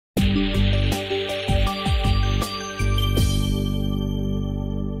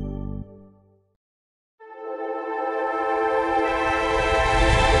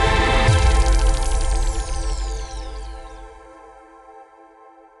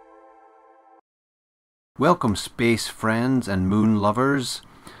Welcome space friends and moon lovers.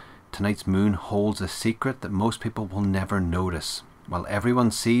 Tonight's moon holds a secret that most people will never notice. While everyone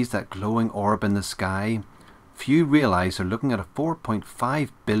sees that glowing orb in the sky, few realize they're looking at a 4.5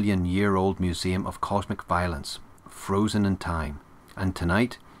 billion year old museum of cosmic violence, frozen in time. And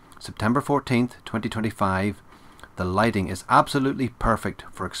tonight, September 14th, 2025, the lighting is absolutely perfect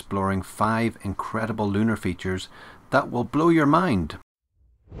for exploring 5 incredible lunar features that will blow your mind.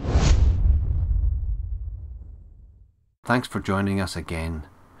 Thanks for joining us again.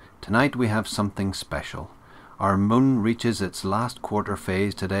 Tonight we have something special. Our moon reaches its last quarter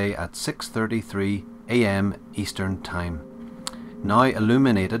phase today at 6:33 AM Eastern Time. Now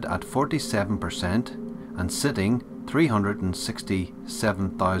illuminated at 47% and sitting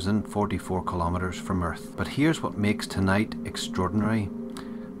 367,044 kilometers from Earth. But here's what makes tonight extraordinary.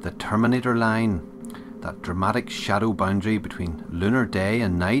 The terminator line, that dramatic shadow boundary between lunar day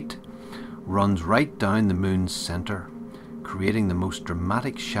and night, runs right down the moon's center, creating the most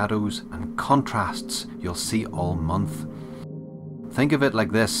dramatic shadows and contrasts you'll see all month. Think of it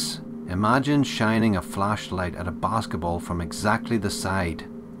like this. Imagine shining a flashlight at a basketball from exactly the side.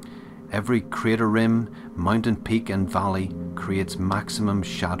 Every crater rim, mountain peak and valley creates maximum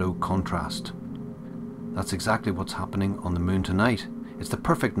shadow contrast. That's exactly what's happening on the moon tonight. It's the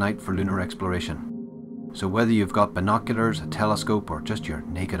perfect night for lunar exploration. So whether you've got binoculars, a telescope, or just your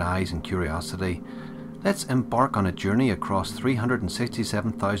naked eyes and curiosity, let's embark on a journey across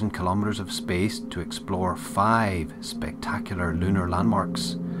 367,000 kilometers of space to explore 5 spectacular lunar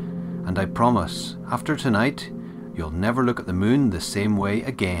landmarks. And I promise, after tonight, you'll never look at the moon the same way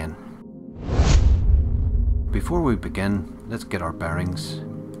again. Before we begin, let's get our bearings.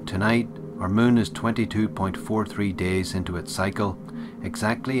 Tonight, our moon is 22.43 days into its cycle,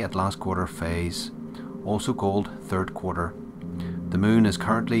 exactly at last quarter phase, also called third quarter. The moon is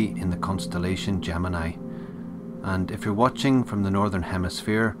currently in the constellation Gemini, and if you're watching from the northern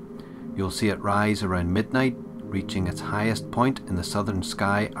hemisphere, you'll see it rise around midnight, reaching its highest point in the southern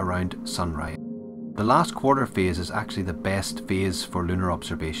sky around sunrise. The last quarter phase is actually the best phase for lunar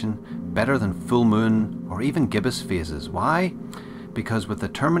observation, better than full moon or even gibbous phases. Why? Because with the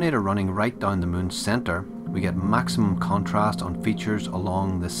terminator running right down the moon's center, we get maximum contrast on features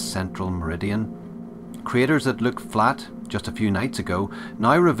along the central meridian. Craters that looked flat just a few nights ago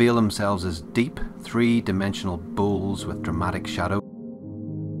now reveal themselves as deep, three-dimensional bowls with dramatic shadow.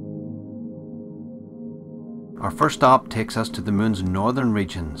 Our first stop takes us to the moon's northern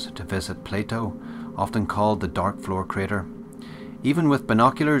regions to visit Plato, often called the dark floor crater. Even with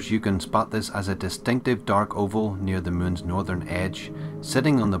binoculars you can spot this as a distinctive dark oval near the moon's northern edge,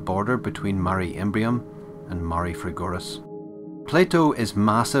 sitting on the border between Mare Imbrium and Mare Frigoris. Plato is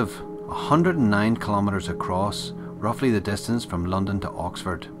massive, 109 kilometers across, roughly the distance from London to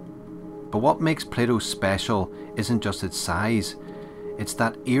Oxford. But what makes Plato special isn't just its size, it's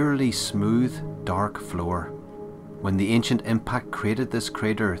that eerily smooth, dark floor. When the ancient impact created this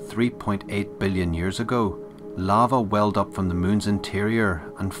crater 3.8 billion years ago, lava welled up from the moon's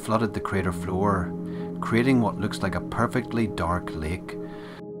interior and flooded the crater floor, creating what looks like a perfectly dark lake.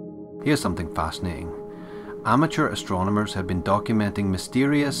 Here's something fascinating. Amateur astronomers have been documenting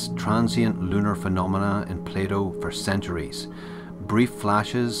mysterious transient lunar phenomena in Plato for centuries. Brief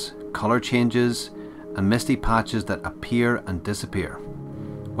flashes, colour changes, and misty patches that appear and disappear.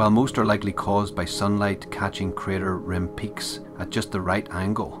 While most are likely caused by sunlight catching crater rim peaks at just the right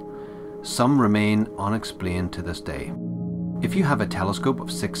angle, some remain unexplained to this day. If you have a telescope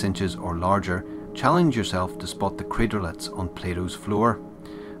of 6 inches or larger, challenge yourself to spot the craterlets on Plato's floor.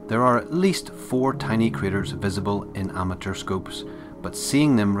 There are at least 4 tiny craters visible in amateur scopes, but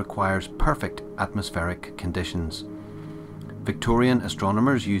seeing them requires perfect atmospheric conditions. Victorian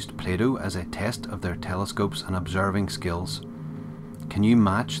astronomers used Plato as a test of their telescopes and observing skills. Can you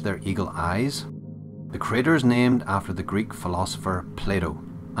match their eagle eyes? The crater is named after the Greek philosopher Plato,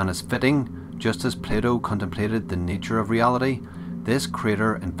 and is fitting. Just as Plato contemplated the nature of reality, this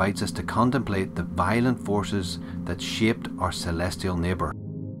crater invites us to contemplate the violent forces that shaped our celestial neighbour.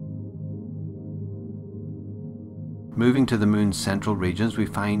 Moving to the moon's central regions, we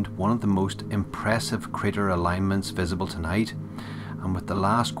find one of the most impressive crater alignments visible tonight, and with the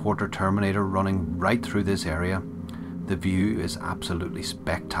last quarter terminator running right through this area, the view is absolutely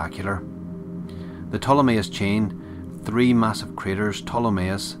spectacular. The Ptolemaeus chain, 3 massive craters,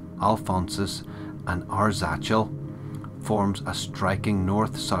 Ptolemaeus, Alphonsus and Arzachel, forms a striking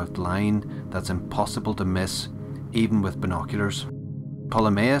north-south line that's impossible to miss even with binoculars.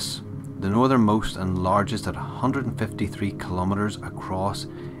 Ptolemaeus, the northernmost and largest at 153 kilometers across,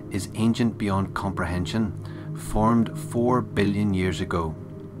 is ancient beyond comprehension, formed 4 billion years ago.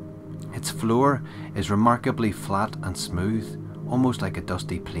 Its floor is remarkably flat and smooth, almost like a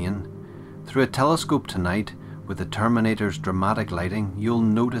dusty plain. Through a telescope tonight, with the Terminator's dramatic lighting, you'll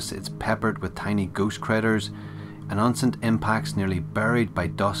notice it's peppered with tiny ghost craters and ancient impacts nearly buried by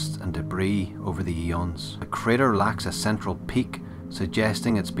dust and debris over the eons. The crater lacks a central peak,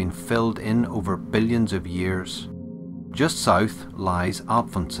 suggesting it's been filled in over billions of years. Just south lies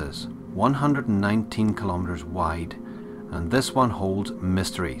Alphonsus, 119 kilometers wide, and this one holds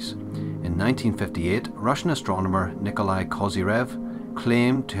mysteries. In 1958, Russian astronomer Nikolai Kozyrev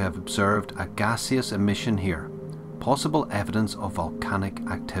claimed to have observed a gaseous emission here, possible evidence of volcanic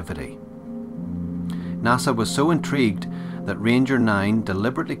activity. NASA was so intrigued that Ranger 9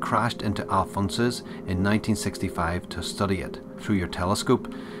 deliberately crashed into Alphonsus in 1965 to study it. Through your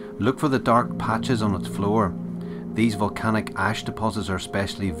telescope, look for the dark patches on its floor. These volcanic ash deposits are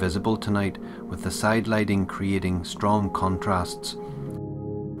especially visible tonight, with the side lighting creating strong contrasts.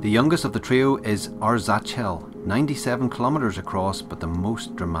 The youngest of the trio is Arzachel, 97 kilometers across, but the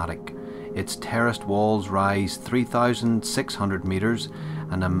most dramatic. Its terraced walls rise 3,600 meters,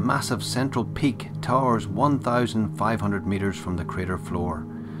 and a massive central peak towers 1,500 meters from the crater floor.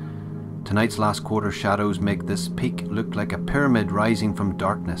 Tonight's last quarter shadows make this peak look like a pyramid rising from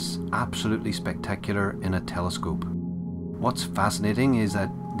darkness, absolutely spectacular in a telescope. What's fascinating is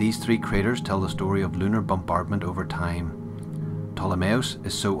that these three craters tell the story of lunar bombardment over time. Ptolemaeus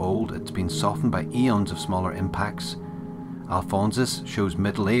is so old it's been softened by eons of smaller impacts. Alphonsus shows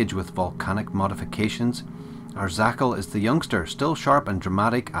middle age with volcanic modifications. Arzachel is the youngster, still sharp and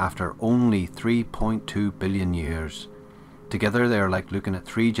dramatic after only 3.2 billion years. Together they are like looking at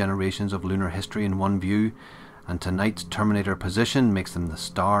 3 generations of lunar history in one view, and tonight's Terminator position makes them the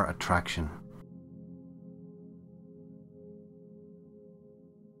star attraction.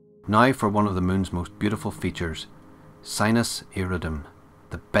 Now for one of the moon's most beautiful features, Sinus Iridum,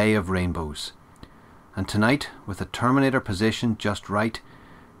 the Bay of Rainbows. And tonight, with the Terminator position just right,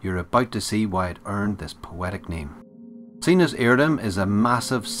 you're about to see why it earned this poetic name. Sinus Iridum is a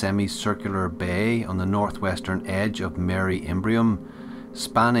massive semicircular bay on the northwestern edge of Mare Imbrium,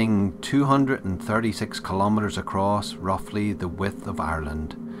 spanning 236 kilometers across, roughly the width of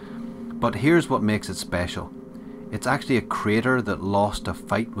Ireland. But here's what makes it special. It's actually a crater that lost a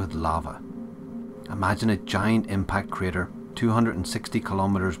fight with lava. Imagine a giant impact crater, 260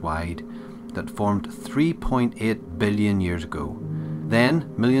 kilometers wide, that formed 3.8 billion years ago.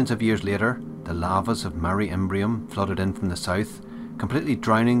 Then, millions of years later, the lavas of Mare Imbrium flooded in from the south, completely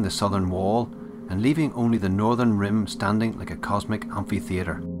drowning the southern wall and leaving only the northern rim standing like a cosmic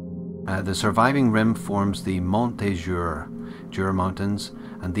amphitheatre. The surviving rim forms the Mont des Jura Mountains,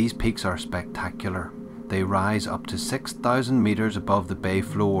 and these peaks are spectacular. They rise up to 6,000 meters above the bay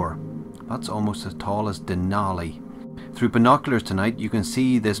floor. That's almost as tall as Denali. Through binoculars tonight you can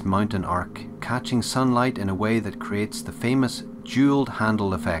see this mountain arc, catching sunlight in a way that creates the famous jeweled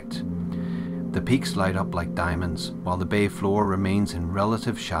handle effect. The peaks light up like diamonds, while the bay floor remains in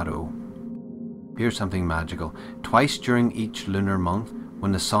relative shadow. Here's something magical. Twice during each lunar month,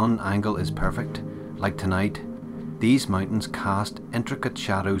 when the sun angle is perfect, like tonight, these mountains cast intricate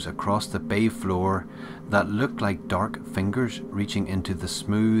shadows across the bay floor that look like dark fingers reaching into the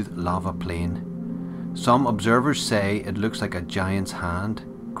smooth lava plain. Some observers say it looks like a giant's hand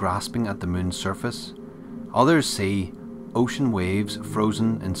grasping at the moon's surface. Others see ocean waves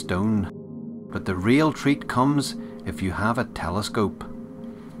frozen in stone. But the real treat comes if you have a telescope.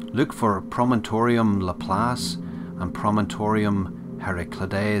 Look for Promontorium Laplace and Promontorium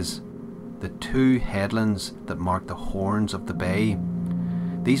Heraclides, the 2 headlands that mark the horns of the bay.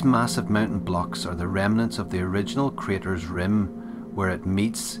 These massive mountain blocks are the remnants of the original crater's rim, where it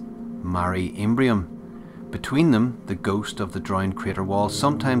meets Mare Imbrium. Between them, the ghost of the drowned crater wall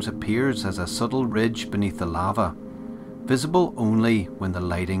sometimes appears as a subtle ridge beneath the lava, visible only when the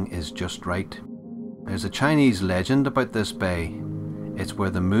lighting is just right. There's a Chinese legend about this bay. It's where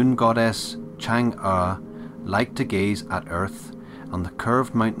the moon goddess Chang'e liked to gaze at Earth, and the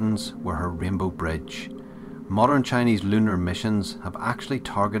curved mountains were her rainbow bridge. Modern Chinese lunar missions have actually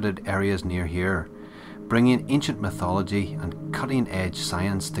targeted areas near here, bringing ancient mythology and cutting-edge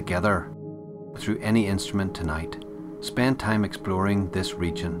science together. Through any instrument tonight, spend time exploring this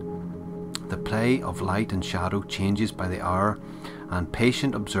region. The play of light and shadow changes by the hour, and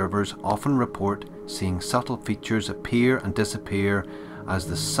patient observers often report seeing subtle features appear and disappear as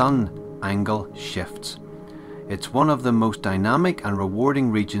the sun angle shifts. It's one of the most dynamic and rewarding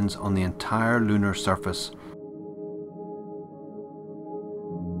regions on the entire lunar surface.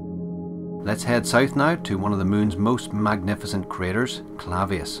 Let's head south now to one of the moon's most magnificent craters,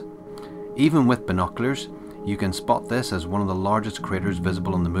 Clavius. Even with binoculars, You can spot this as one of the largest craters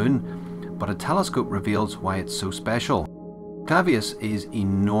visible on the Moon, but a telescope reveals why it's so special. Clavius is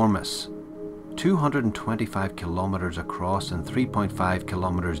enormous, 225 kilometers across and 3.5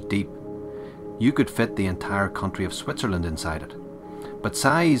 kilometers deep. You could fit the entire country of Switzerland inside it. But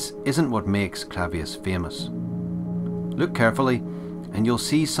size isn't what makes Clavius famous. Look carefully and you'll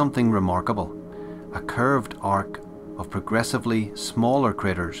see something remarkable. A curved arc of progressively smaller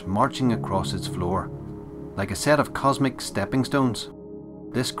craters marching across its floor, like a set of cosmic stepping stones.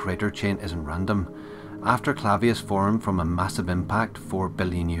 This crater chain isn't random. After Clavius formed from a massive impact 4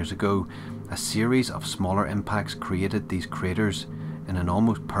 billion years ago, a series of smaller impacts created these craters in an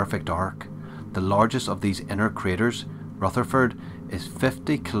almost perfect arc. The largest of these inner craters, Rutherford, is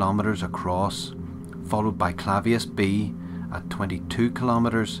 50 kilometers across, followed by Clavius B at 22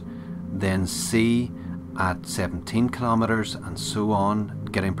 kilometers, then C at 17 kilometers, and so on,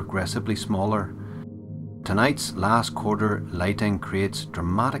 getting progressively smaller. Tonight's last quarter lighting creates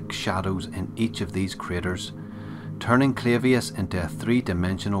dramatic shadows in each of these craters, turning Clavius into a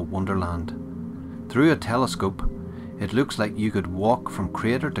three-dimensional wonderland. Through a telescope, it looks like you could walk from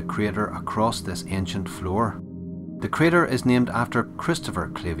crater to crater across this ancient floor. The crater is named after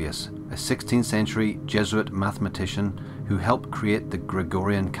Christopher Clavius, a 16th century Jesuit mathematician who helped create the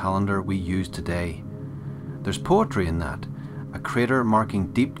Gregorian calendar we use today. There's poetry in that, a crater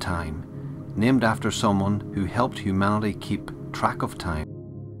marking deep time, named after someone who helped humanity keep track of time.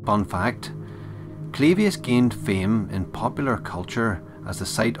 Fun fact, Clavius gained fame in popular culture as the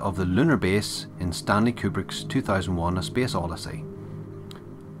site of the lunar base in Stanley Kubrick's 2001 A Space Odyssey.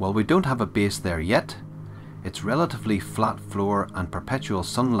 While we don't have a base there yet, its relatively flat floor and perpetual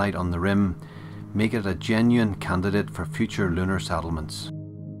sunlight on the rim make it a genuine candidate for future lunar settlements.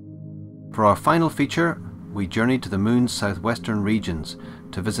 For our final feature, we journeyed to the Moon's southwestern regions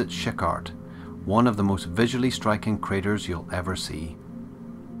to visit Schickard, one of the most visually striking craters you'll ever see.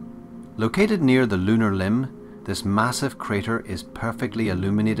 Located near the lunar limb, this massive crater is perfectly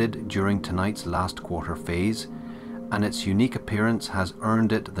illuminated during tonight's last quarter phase, and its unique appearance has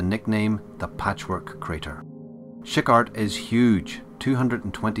earned it the nickname the Patchwork Crater. Schickard is huge,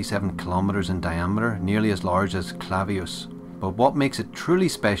 227 kilometers in diameter, nearly as large as Clavius. But what makes it truly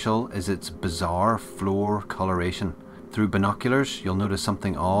special is its bizarre floor coloration. Through binoculars, you'll notice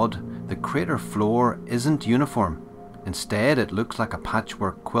something odd. The crater floor isn't uniform. Instead, it looks like a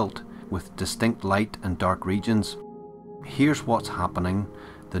patchwork quilt with distinct light and dark regions. Here's what's happening.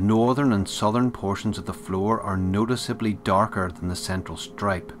 The northern and southern portions of the floor are noticeably darker than the central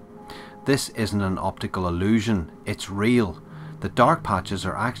stripe. This isn't an optical illusion, it's real. The dark patches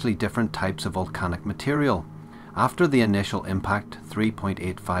are actually different types of volcanic material. After the initial impact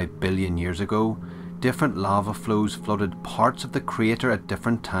 3.85 billion years ago, different lava flows flooded parts of the crater at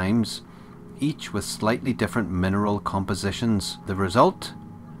different times, each with slightly different mineral compositions. The result?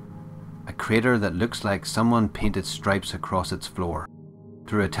 A crater that looks like someone painted stripes across its floor.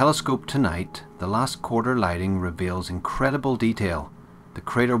 Through a telescope tonight, the last quarter lighting reveals incredible detail. The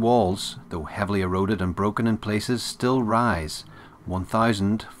crater walls, though heavily eroded and broken in places, still rise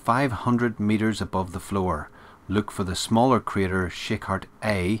 1,500 meters above the floor. Look for the smaller crater Schickard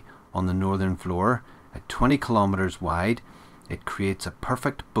A on the northern floor. At 20 kilometers wide, it creates a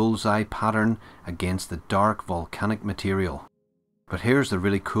perfect bullseye pattern against the dark volcanic material. But here's the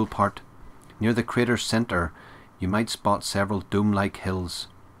really cool part. Near the crater's center, you might spot several dome-like hills.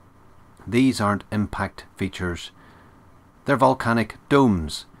 These aren't impact features. They're volcanic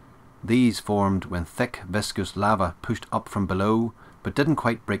domes. These formed when thick viscous lava pushed up from below but didn't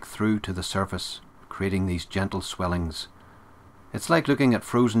quite break through to the surface, creating these gentle swellings. It's like looking at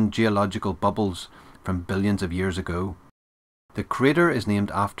frozen geological bubbles from billions of years ago. The crater is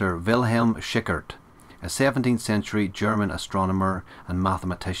named after Wilhelm Schickard, a 17th century German astronomer and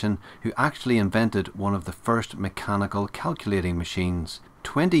mathematician who actually invented one of the first mechanical calculating machines,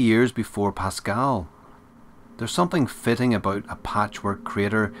 20 years before Pascal. There's something fitting about a patchwork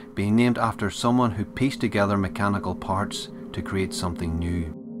crater being named after someone who pieced together mechanical parts to create something new.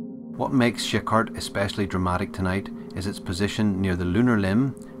 What makes Schickard especially dramatic tonight is its position near the lunar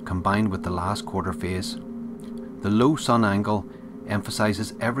limb combined with the last quarter phase. The low sun angle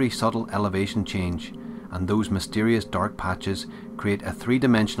emphasizes every subtle elevation change, and those mysterious dark patches create a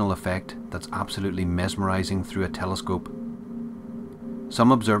three-dimensional effect that's absolutely mesmerizing through a telescope.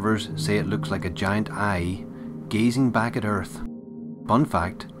 Some observers say it looks like a giant eye gazing back at Earth. Fun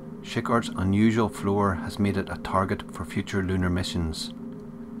fact, Schickard's unusual floor has made it a target for future lunar missions.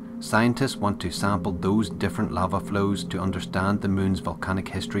 Scientists want to sample those different lava flows to understand the Moon's volcanic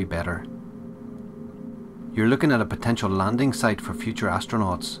history better. You're looking at a potential landing site for future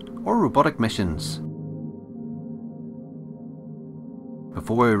astronauts or robotic missions.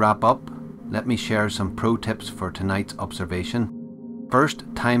 Before we wrap up, let me share some pro tips for tonight's observation. First,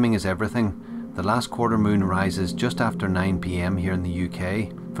 timing is everything. The last quarter moon rises just after 9 PM here in the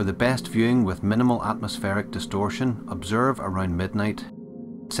UK. For the best viewing with minimal atmospheric distortion, observe around midnight.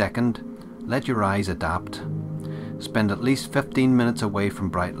 Second, let your eyes adapt. Spend at least 15 minutes away from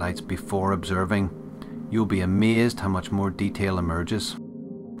bright lights before observing. You'll be amazed how much more detail emerges.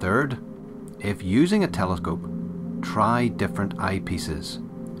 Third, if using a telescope, try different eyepieces.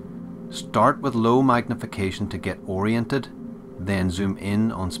 Start with low magnification to get oriented, then zoom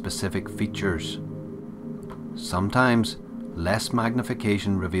in on specific features. Sometimes, less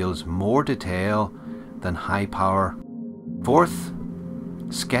magnification reveals more detail than high power. Fourth,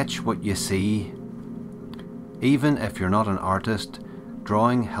 sketch what you see. Even if you're not an artist,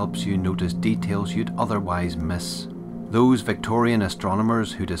 drawing helps you notice details you'd otherwise miss. Those Victorian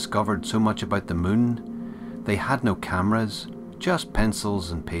astronomers who discovered so much about the moon, they had no cameras, just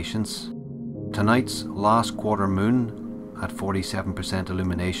pencils and patience. Tonight's last quarter moon, at 47%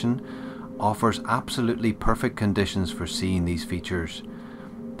 illumination, offers absolutely perfect conditions for seeing these features.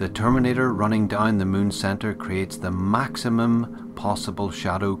 The terminator running down the moon's centre creates the maximum possible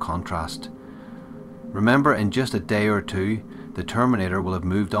shadow contrast. Remember, in just a day or two, the terminator will have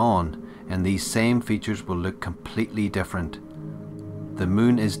moved on, and these same features will look completely different. The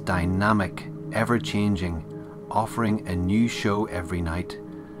moon is dynamic, ever-changing, offering a new show every night.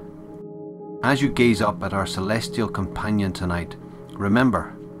 As you gaze up at our celestial companion tonight,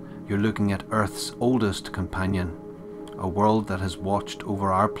 remember, you're looking at Earth's oldest companion, a world that has watched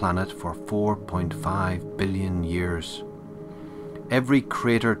over our planet for 4.5 billion years. Every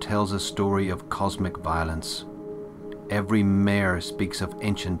crater tells a story of cosmic violence. Every mare speaks of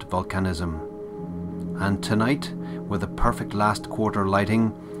ancient volcanism. And tonight, with the perfect last quarter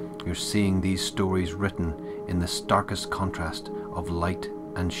lighting, you're seeing these stories written in the starkest contrast of light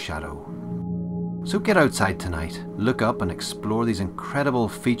and shadow. So get outside tonight, look up and explore these incredible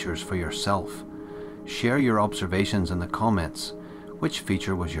features for yourself. Share your observations in the comments. Which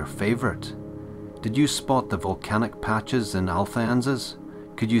feature was your favourite? Did you spot the volcanic patches in Alphonsus?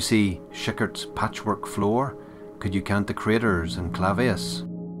 Could you see Schickard's patchwork floor? Could you count the craters in Clavius?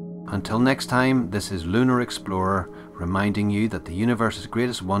 Until next time, this is Lunar Explorer, reminding you that the universe's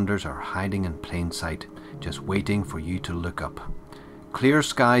greatest wonders are hiding in plain sight, just waiting for you to look up. Clear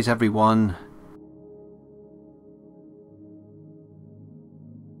skies, everyone.